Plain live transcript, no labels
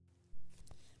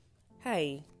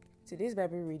Hi, today's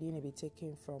Bible reading will be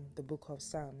taken from the book of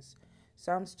Psalms.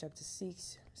 Psalms chapter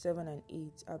 6, 7 and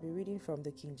 8. I'll be reading from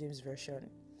the King James Version.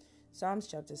 Psalms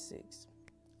chapter 6.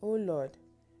 O Lord,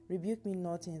 rebuke me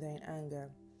not in thine anger,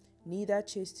 neither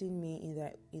chasten me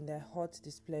in thy hot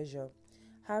displeasure.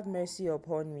 Have mercy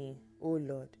upon me, O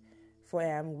Lord, for I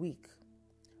am weak.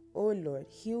 O Lord,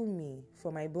 heal me,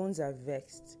 for my bones are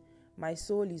vexed. My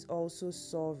soul is also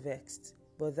sore vexed.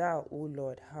 But thou, O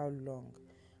Lord, how long?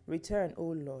 Return, O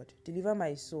Lord, deliver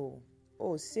my soul.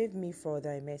 O save me for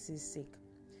thy mercy's sake.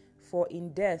 For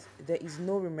in death there is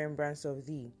no remembrance of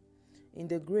thee. In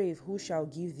the grave who shall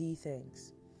give thee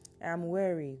thanks? I am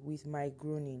weary with my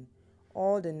groaning.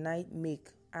 All the night make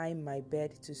I my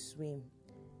bed to swim.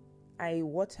 I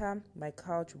water my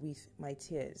couch with my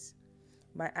tears.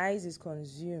 My eyes is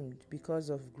consumed because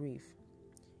of grief.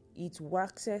 It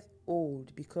waxeth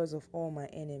old because of all my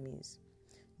enemies.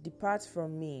 Depart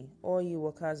from me, all ye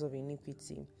workers of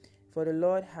iniquity, for the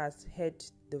Lord has heard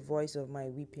the voice of my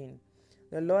weeping.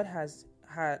 The Lord had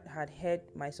heard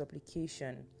my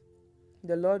supplication.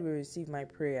 The Lord will receive my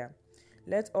prayer.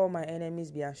 Let all my enemies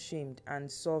be ashamed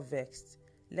and sore vexed.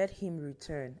 Let him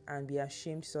return and be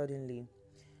ashamed suddenly.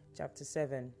 Chapter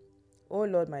 7. O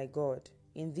Lord my God,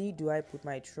 in thee do I put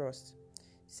my trust.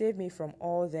 Save me from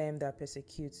all them that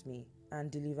persecute me,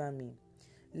 and deliver me,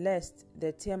 lest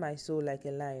they tear my soul like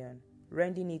a lion,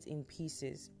 rending it in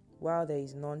pieces, while there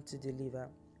is none to deliver.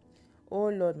 O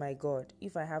Lord my God,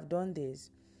 if I have done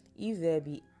this, if there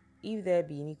be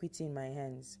iniquity in my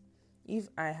hands, if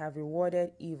I have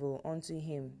rewarded evil unto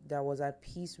him that was at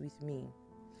peace with me,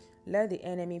 let the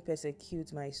enemy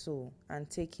persecute my soul, and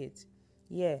take it.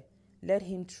 Yea, let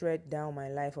him tread down my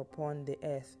life upon the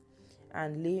earth,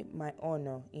 and lay my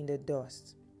honor in the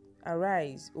dust.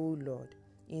 Arise, O Lord,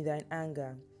 in thine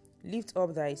anger, lift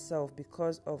up thyself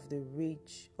because of the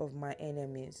rage of my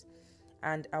enemies,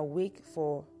 and awake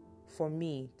for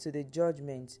me to the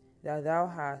judgment that thou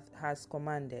hast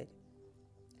commanded.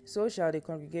 So shall the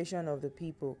congregation of the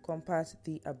people compass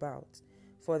thee about.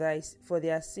 For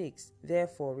their sakes,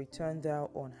 therefore, return thou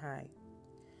on high.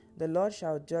 The Lord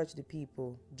shall judge the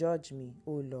people. Judge me,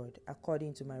 O Lord,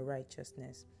 according to my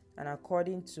righteousness, and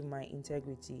according to my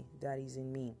integrity that is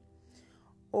in me.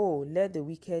 O, let the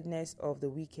wickedness of the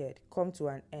wicked come to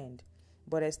an end,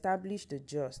 but establish the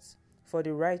just. For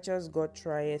the righteous God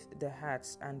trieth the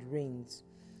hearts and reins.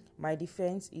 My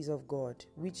defense is of God,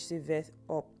 which saveth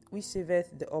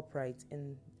the upright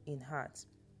in heart.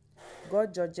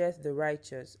 God judgeth the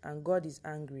righteous, and God is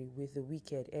angry with the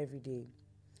wicked every day.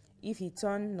 If he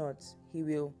turn not, he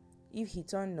will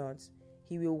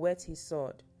whet his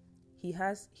sword. He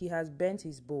has bent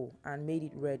his bow and made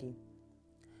it ready.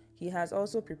 He has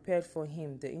also prepared for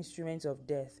him the instruments of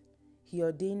death. He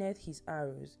ordaineth his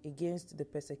arrows against the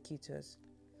persecutors.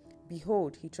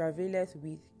 Behold, he travaileth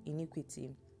with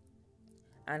iniquity,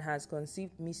 and has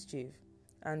conceived mischief,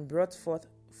 and brought forth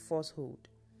falsehood.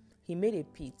 He made a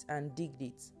pit and digged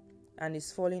it, and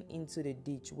is falling into the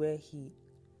ditch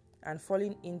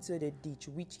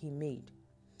which he made.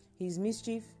 His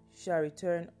mischief shall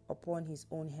return upon his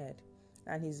own head,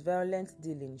 and his violent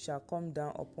dealing shall come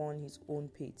down upon his own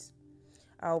pit.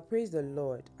 I will praise the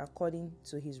Lord according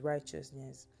to his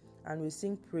righteousness, and will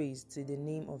sing praise to the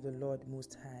name of the Lord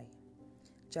Most High.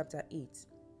 Chapter 8.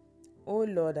 O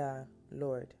Lord, our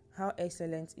Lord, how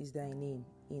excellent is thy name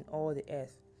in all the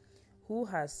earth! Who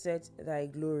has set thy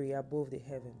glory above the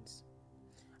heavens?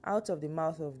 Out of the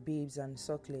mouth of babes and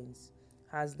sucklings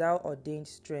hast thou ordained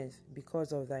strength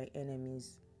because of thy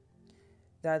enemies,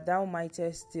 that thou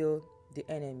mightest still the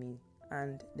enemy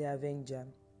and the avenger.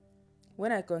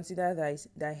 When I consider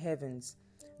thy heavens,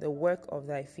 the work of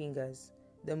thy fingers,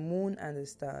 the moon and the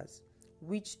stars,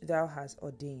 which thou hast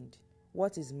ordained,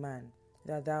 what is man,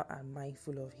 that thou art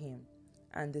mindful of him,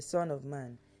 and the Son of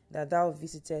Man, that thou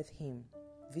visitest him?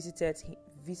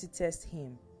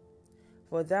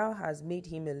 For thou hast made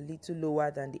him a little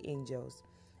lower than the angels,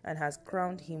 and hast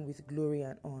crowned him with glory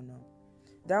and honor.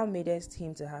 Thou madest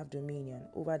him to have dominion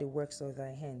over the works of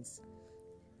thy hands.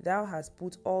 Thou hast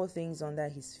put all things under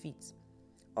his feet,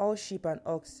 all sheep and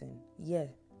oxen,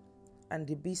 yea, and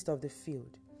the beast of the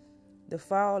field, the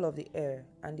fowl of the air,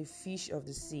 and the fish of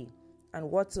the sea,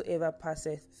 and whatsoever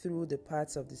passeth through the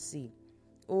paths of the sea.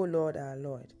 O Lord, our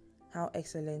Lord, how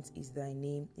excellent is thy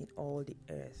name in all the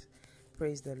earth.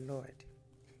 Praise the Lord.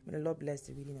 May the Lord bless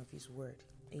the reading of his word.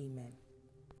 Amen.